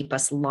things that keep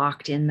us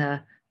locked in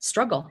the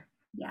struggle.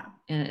 Yeah.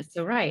 And it's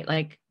so right.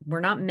 Like we're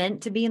not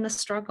meant to be in the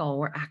struggle.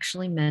 We're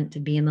actually meant to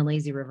be in the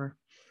lazy river.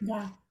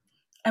 Yeah.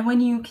 And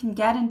when you can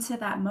get into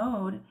that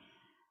mode,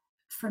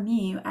 for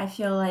me, I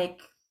feel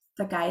like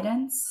the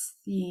guidance,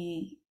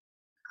 the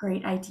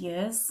great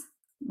ideas,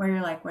 where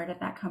you're like, where did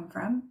that come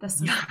from?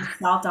 This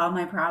solved all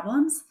my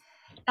problems.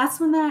 That's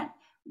when that,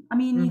 I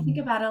mean, you think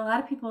Mhm. about it, a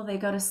lot of people, they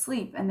go to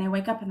sleep and they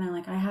wake up and they're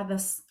like, I had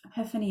this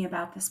epiphany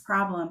about this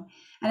problem.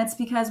 And it's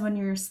because when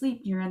you're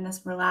asleep, you're in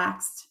this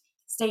relaxed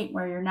state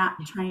where you're not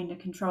trying to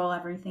control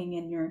everything,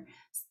 and your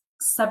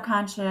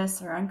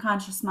subconscious or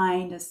unconscious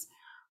mind is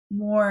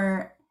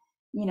more,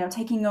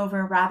 taking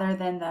over rather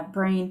than the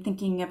brain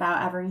thinking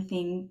about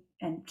everything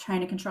and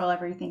trying to control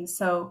everything.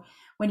 So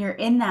when you're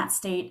in that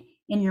state,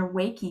 in your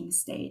waking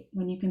state,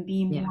 when you can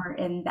be Yeah. more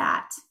in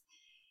that,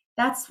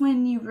 that's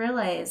when you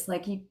realize,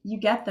 like, you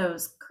get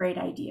those great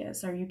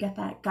ideas, or you get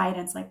that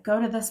guidance, like,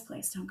 go to this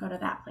place, don't go to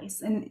that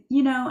place. And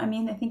I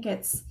mean, I think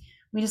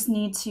we just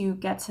need to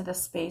get to the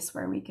space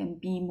where we can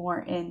be more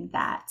in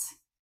that,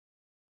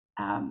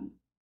 um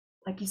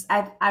like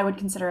I would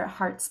consider it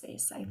heart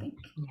space, I think.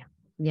 Yeah.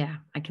 Yeah.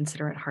 I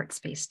consider it heart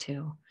space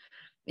too.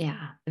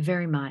 Yeah,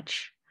 very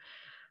much.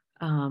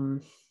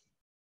 Um,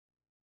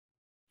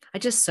 I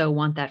just so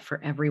want that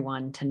for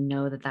everyone to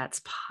know that that's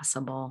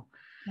possible.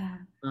 Yeah.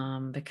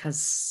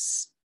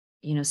 Because,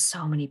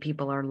 so many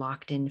people are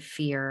locked in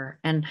fear.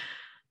 And,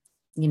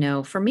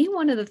 for me,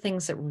 one of the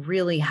things that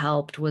really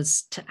helped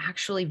was to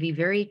actually be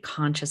very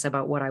conscious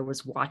about what I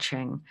was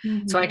watching.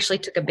 So I Mhm. actually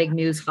took a big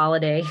news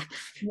holiday,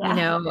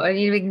 Yeah. a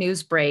big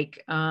news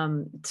break,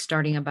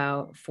 starting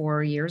about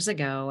 4 years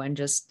ago, and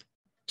just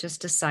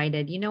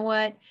decided, you know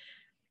what?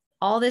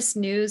 All this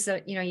news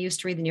that, I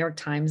used to read the New York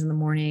Times in the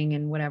morning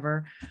and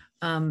whatever.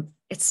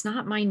 It's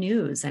not my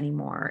news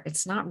anymore.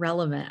 It's not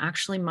relevant.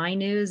 Actually, my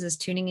news is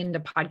tuning into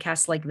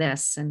podcasts like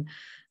this, and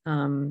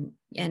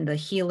the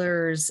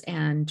healers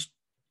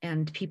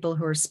and people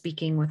who are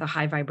speaking with a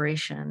high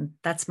vibration.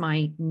 That's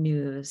my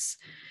news,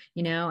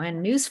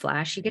 and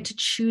newsflash, you get to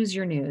choose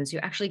your news. You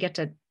actually get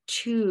to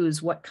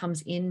choose what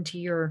comes into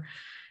your,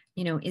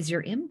 is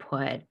your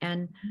input.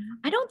 And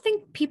I don't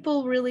think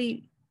people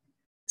really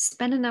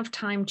spend enough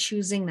time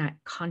choosing that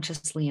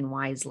consciously and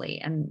wisely,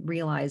 and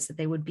realize that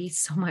they would be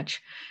so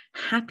much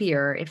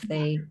happier if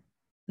they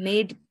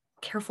made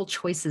careful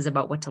choices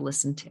about what to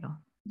listen to.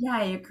 Yeah,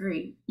 I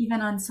agree. Even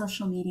on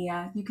social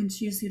media, you can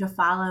choose who to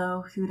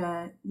follow, who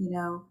to,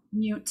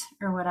 mute,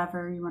 or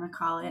whatever you want to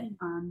call it,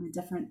 on the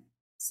different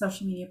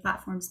social media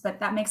platforms. But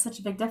that makes such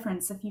a big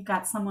difference if you've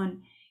got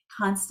someone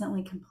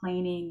constantly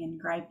complaining and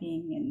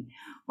griping, and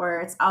or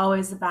it's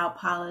always about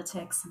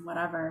politics and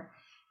whatever.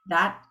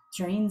 That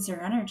drains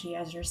your energy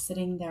as you're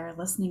sitting there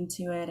listening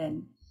to it.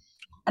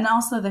 And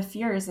also the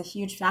fear is a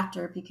huge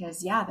factor,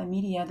 because yeah, the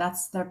media,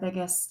 that's their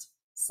biggest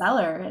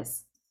seller,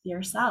 is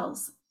fear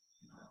sells.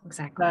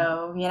 Exactly.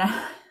 So,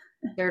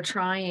 They're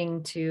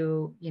trying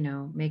to,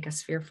 make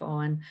us fearful.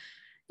 And,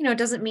 it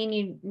doesn't mean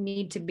you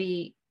need to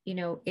be,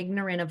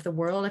 ignorant of the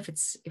world. If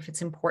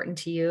it's important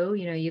to you,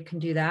 you can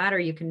do that, or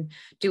you can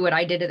do what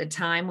I did at the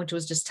time, which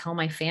was just tell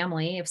my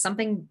family, if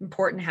something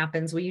important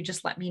happens, will you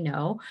just let me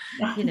know,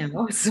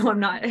 so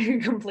I'm not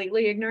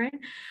completely ignorant.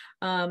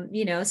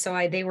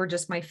 So they were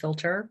just my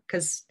filter,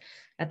 because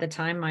at the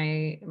time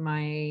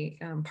my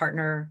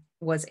partner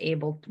was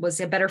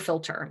a better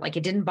filter. Like,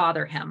 it didn't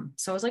bother him.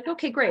 So I was like,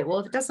 okay, great. Well,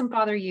 if it doesn't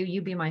bother you,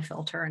 you be my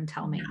filter and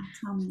tell me. yeah,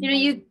 tell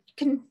me.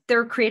 There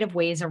are creative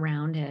ways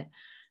around it.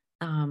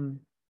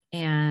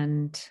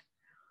 And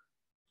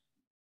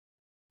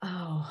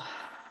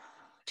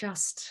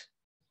just,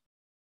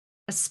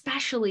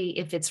 especially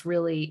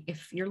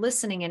if you're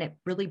listening and it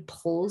really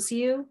pulls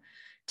you,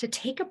 to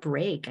take a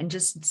break and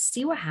just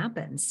see what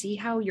happens, see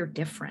how you're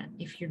different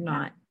if you're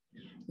not,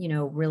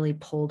 really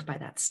pulled by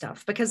that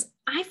stuff. Because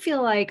I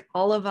feel like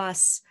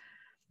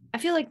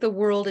the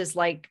world is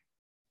like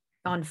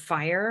on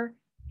fire,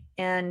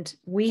 and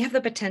we have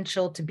the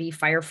potential to be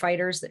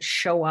firefighters that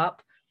show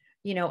up,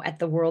 at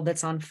the world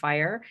that's on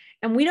fire.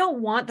 And we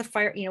don't want the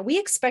fire, we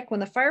expect when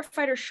the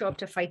firefighters show up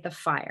to fight the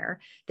fire,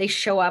 they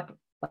show up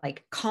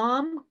like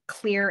calm,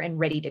 clear, and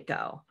ready to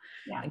go.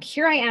 Yeah. Like,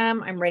 here I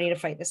am, I'm ready to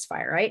fight this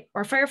fire, right?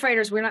 Or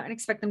firefighters, we're not going to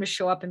expect them to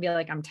show up and be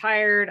like, I'm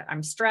tired,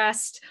 I'm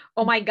stressed,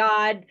 oh my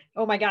God,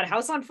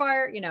 house on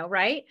fire,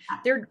 right?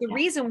 The Yeah.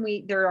 reason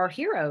they're our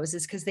heroes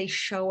is because they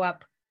show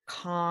up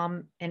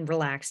calm and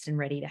relaxed and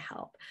ready to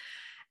help.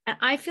 And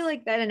I feel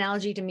like that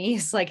analogy to me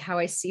is like how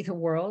I see the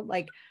world.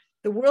 Like,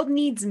 the world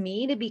needs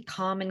me to be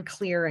calm and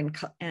clear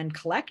and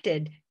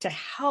collected to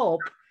help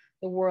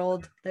the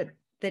world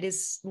that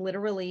is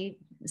literally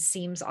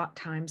seems at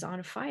times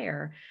on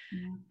fire.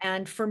 Yeah.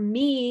 And for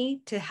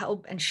me to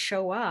help and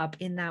show up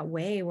in that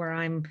way where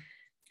I'm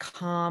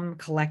calm,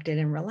 collected,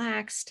 and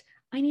relaxed,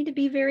 I need to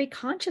be very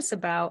conscious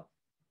about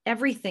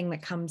everything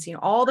that comes,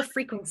 all the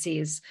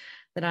frequencies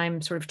that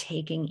I'm sort of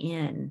taking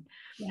in.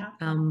 Yeah.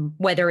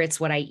 Whether it's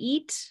what I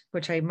eat,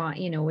 which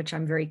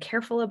I'm very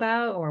careful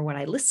about, or what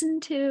I listen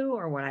to,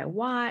 or what I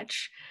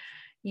watch,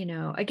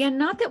 again,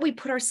 not that we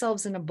put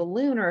ourselves in a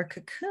balloon or a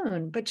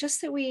cocoon, but just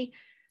that we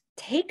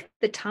take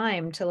the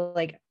time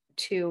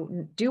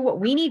to do what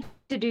we need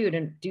to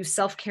do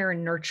self-care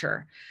and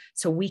nurture,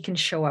 so we can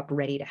show up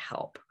ready to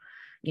help,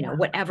 Yeah.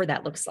 whatever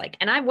that looks like.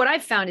 And what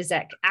I've found is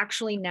that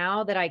actually,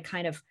 now that I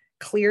kind of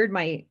cleared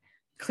my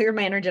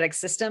energetic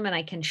system and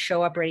I can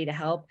show up ready to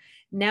help,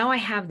 now I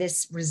have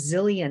this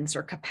resilience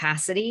or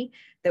capacity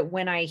that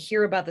when I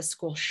hear about the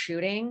school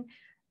shooting,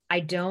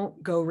 I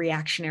don't go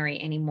reactionary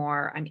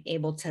anymore. I'm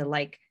able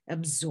to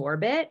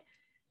absorb it,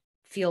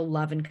 feel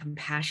love and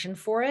compassion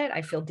for it.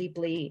 I feel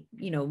deeply,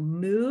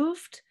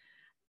 moved,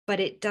 but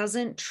it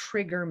doesn't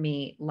trigger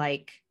me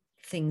like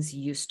things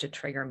used to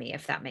trigger me,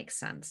 if that makes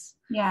sense.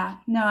 Yeah,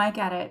 no, I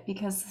get it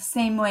because the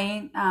same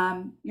way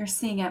you're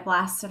seeing it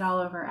blasted all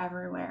over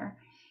everywhere.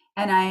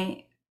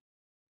 And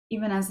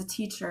even as a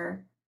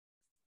teacher,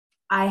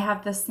 I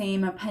have the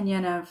same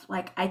opinion of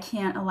like, I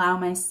can't allow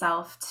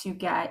myself to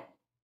get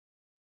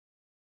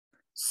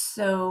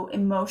so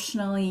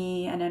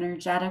emotionally and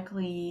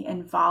energetically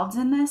involved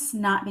in this,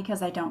 not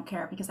because I don't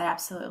care, because I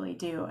absolutely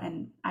do.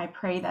 And I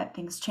pray that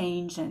things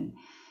change and,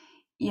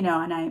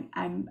 and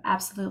I'm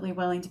absolutely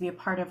willing to be a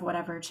part of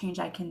whatever change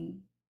I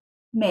can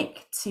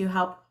make to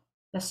help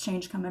this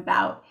change come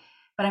about.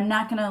 But I'm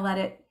not going to let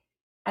it,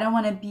 I don't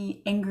want to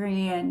be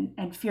angry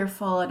and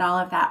fearful and all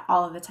of that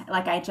all of the time.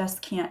 Like, I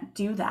just can't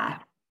do Yeah.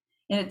 that.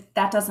 And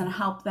that doesn't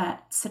help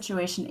that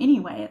situation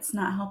anyway. It's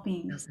not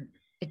helping.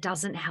 It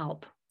doesn't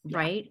help, Yeah.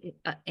 right?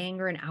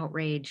 Anger and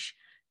outrage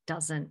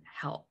doesn't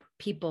help.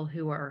 People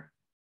who are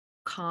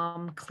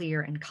calm,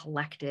 clear, and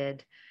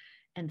collected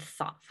and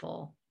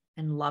thoughtful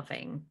and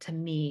loving, to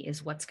me,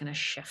 is what's going to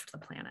shift the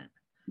planet.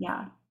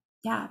 Yeah.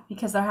 Yeah.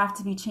 Because there have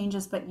to be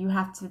changes, but you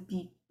have to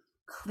be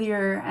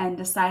clear and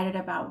decided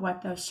about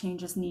what those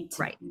changes need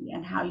to be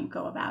and how you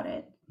go about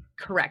it.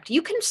 Correct.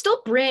 You can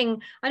still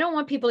bring, I don't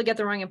want people to get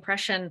the wrong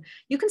impression.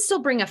 You can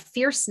still bring a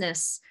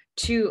fierceness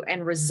to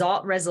and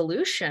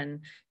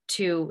resolution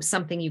to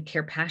something you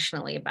care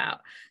passionately about.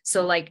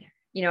 So like,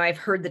 I've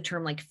heard the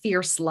term like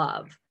fierce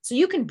love. So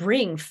you can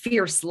bring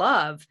fierce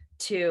love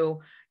to,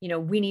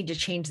 we need to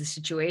change the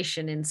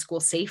situation in school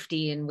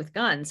safety and with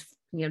guns,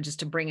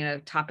 just to bring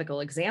a topical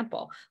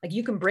example. Like,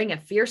 you can bring a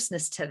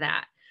fierceness to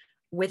that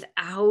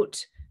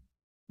without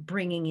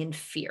bringing in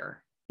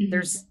fear.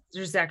 There's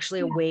actually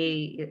a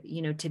way,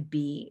 to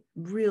be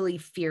really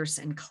fierce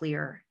and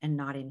clear and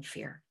not in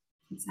fear.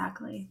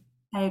 Exactly.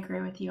 I agree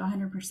with you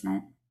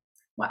 100%.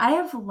 Well, I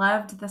have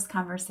loved this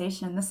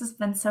conversation. This has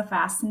been so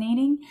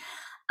fascinating.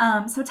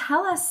 So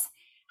tell us,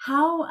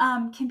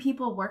 how can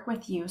people work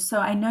with you? So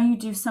I know you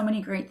do so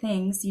many great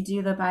things. You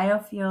do the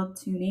biofield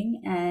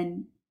tuning,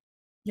 and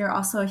you're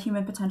also a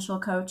human potential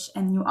coach,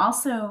 and you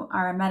also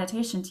are a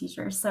meditation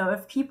teacher. So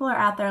if people are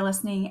out there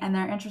listening and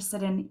they're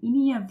interested in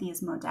any of these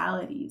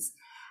modalities,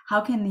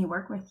 how can they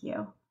work with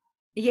you?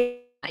 Yeah,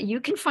 you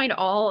can find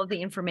all of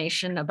the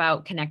information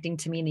about connecting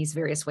to me in these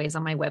various ways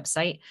on my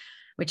website,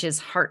 which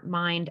is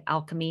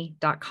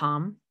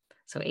heartmindalchemy.com.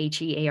 So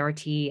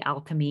HEART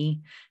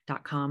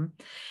alchemy.com.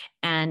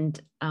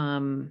 And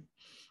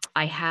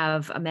I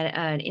have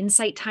an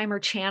Insight Timer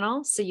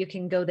channel. So you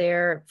can go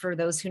there for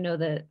those who know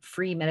the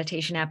free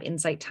meditation app,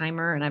 Insight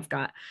Timer. And I've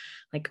got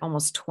like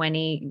almost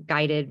 20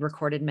 guided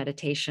recorded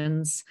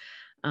meditations.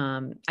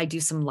 I do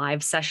some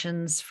live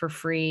sessions for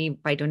free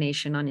by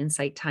donation on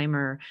Insight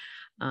Timer.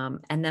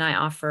 And then I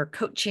offer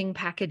coaching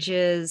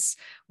packages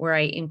where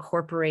I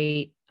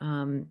incorporate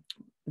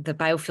the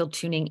biofield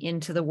tuning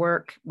into the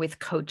work with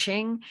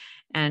coaching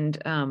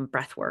and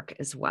breath work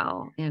as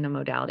well in a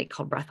modality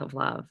called Breath of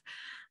Love.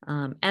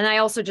 And I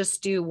also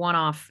just do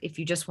one-off, if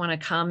you just want to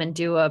come and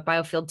do a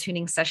biofield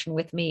tuning session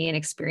with me and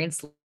experience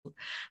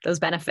those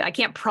benefits. I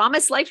can't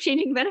promise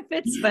life-changing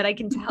benefits, but I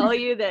can tell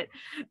you that,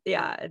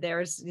 yeah,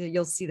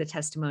 you'll see the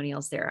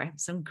testimonials there. I have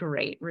some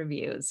great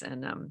reviews,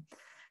 and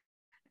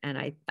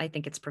I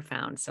think it's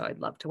profound. So I'd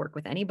love to work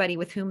with anybody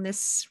with whom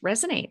this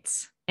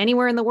resonates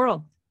anywhere in the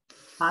world.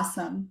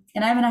 Awesome.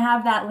 And I'm going to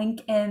have that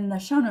link in the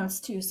show notes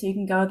too. So you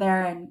can go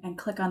there and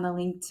click on the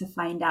link to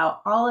find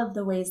out all of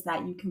the ways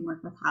that you can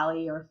work with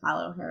Holly or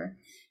follow her.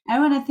 I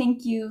want to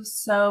thank you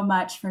so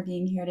much for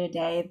being here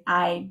today.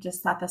 I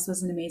just thought this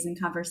was an amazing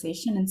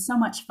conversation and so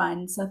much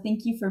fun. So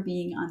thank you for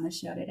being on the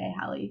show today,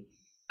 Holly.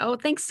 Oh,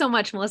 thanks so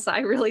much, Melissa. I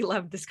really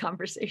loved this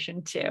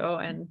conversation too.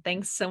 And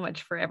thanks so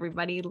much for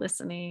everybody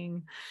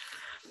listening.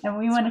 And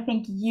we want to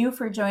thank you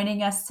for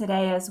joining us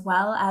today as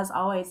well. As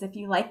always, if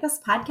you like this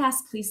podcast,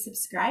 please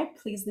subscribe.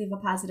 Please leave a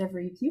positive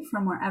review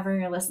from wherever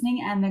you're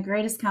listening. And the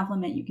greatest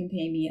compliment you can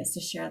pay me is to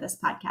share this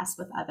podcast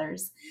with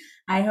others.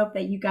 I hope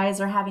that you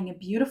guys are having a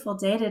beautiful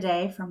day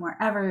today from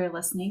wherever you're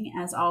listening.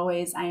 As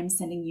always, I am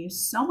sending you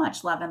so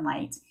much love and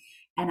light,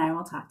 and I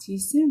will talk to you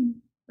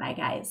soon. Bye,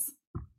 guys.